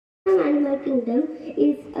Animal Kingdom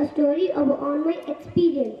is a story on my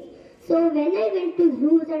experience. So when I went to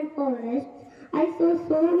zoos and forests, I saw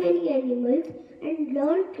so many animals and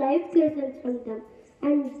learned life lessons from them.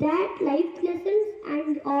 And that life lessons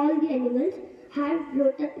and all the animals have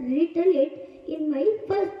written it in my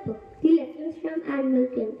first book, The Lessons from Animal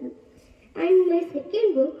Kingdom. And my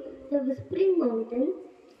second book, The Whispering Mountain,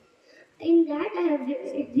 in that I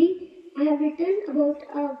have written about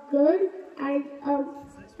a girl and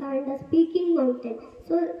a speaking mountain.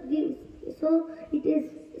 It is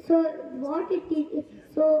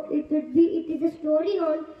a story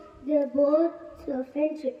on the bird's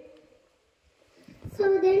friendship.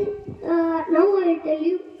 So then now I will tell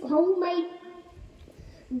you how my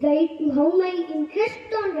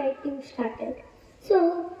interest on writing started.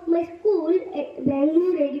 So my school at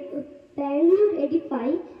Bangalore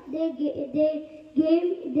Edify, they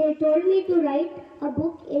told me to write a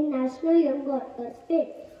book in National Young Authors Fair,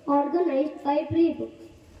 organized by Books.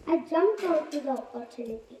 I jumped onto the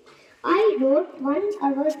opportunity. I wrote 1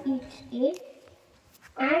 hour each day,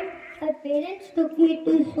 and my parents took me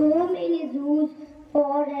to so many zoos,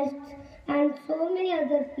 forests, and so many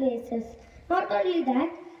other places. Not only that,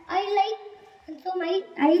 I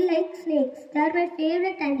like snakes. They are my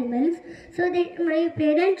favorite animals. So my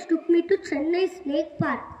parents took me to Chennai Snake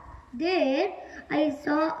Park. There I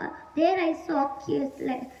saw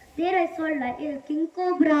king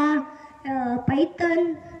cobra,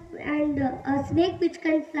 python, and a snake which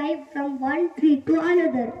can fly from one tree to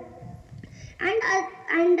another.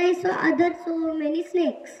 And I saw so many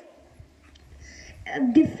snakes.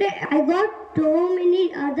 I got so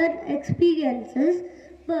many other experiences,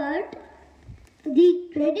 but the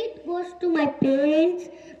credit goes to my parents,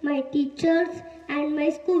 my teachers, and my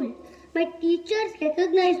school. My teachers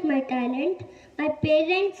recognized my talent. My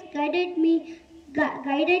parents guided me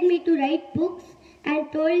to write books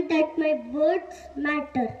and told that my words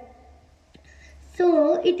matter.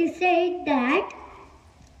 So it is said that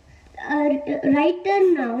a writer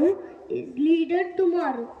now is leader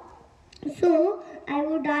tomorrow. So I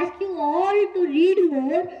would ask you all to read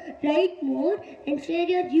more, write more, and share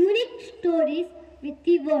your unique stories with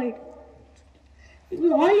the world.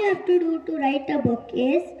 All you have to do to write a book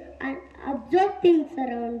is observe things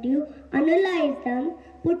around you, analyze them,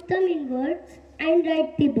 put them in words, and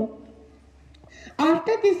write the book.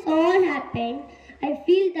 After this all happened, I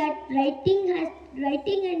feel that writing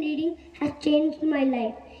and reading has changed my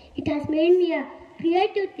life. It has made me a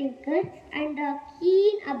creative thinker and a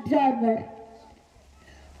keen observer.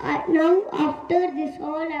 Now, after this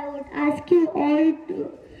all, I would urge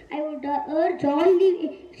all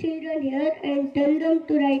the children here and tell them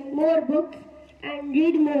to write more books and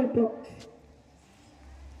read more books.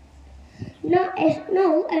 Now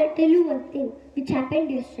I'll tell you one thing which happened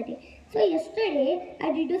yesterday. So yesterday,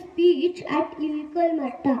 I did a speech at Ilkal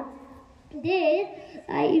Matta. There,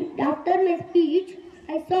 after my speech,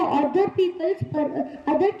 I saw other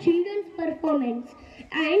children's performance,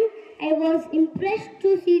 and I was impressed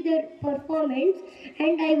to see their performance,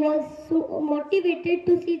 and I was so motivated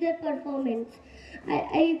to see their performance.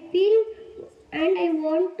 I feel and I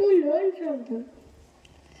want to learn from them.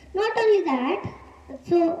 Not only that,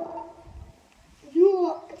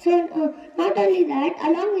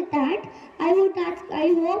 along with that, I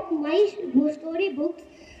hope my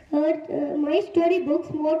storybooks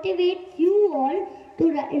motivate you all to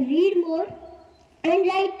read more and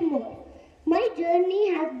write more. My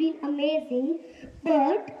journey has been amazing,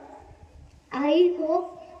 but I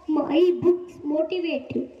hope my books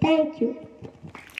motivate you. Thank you.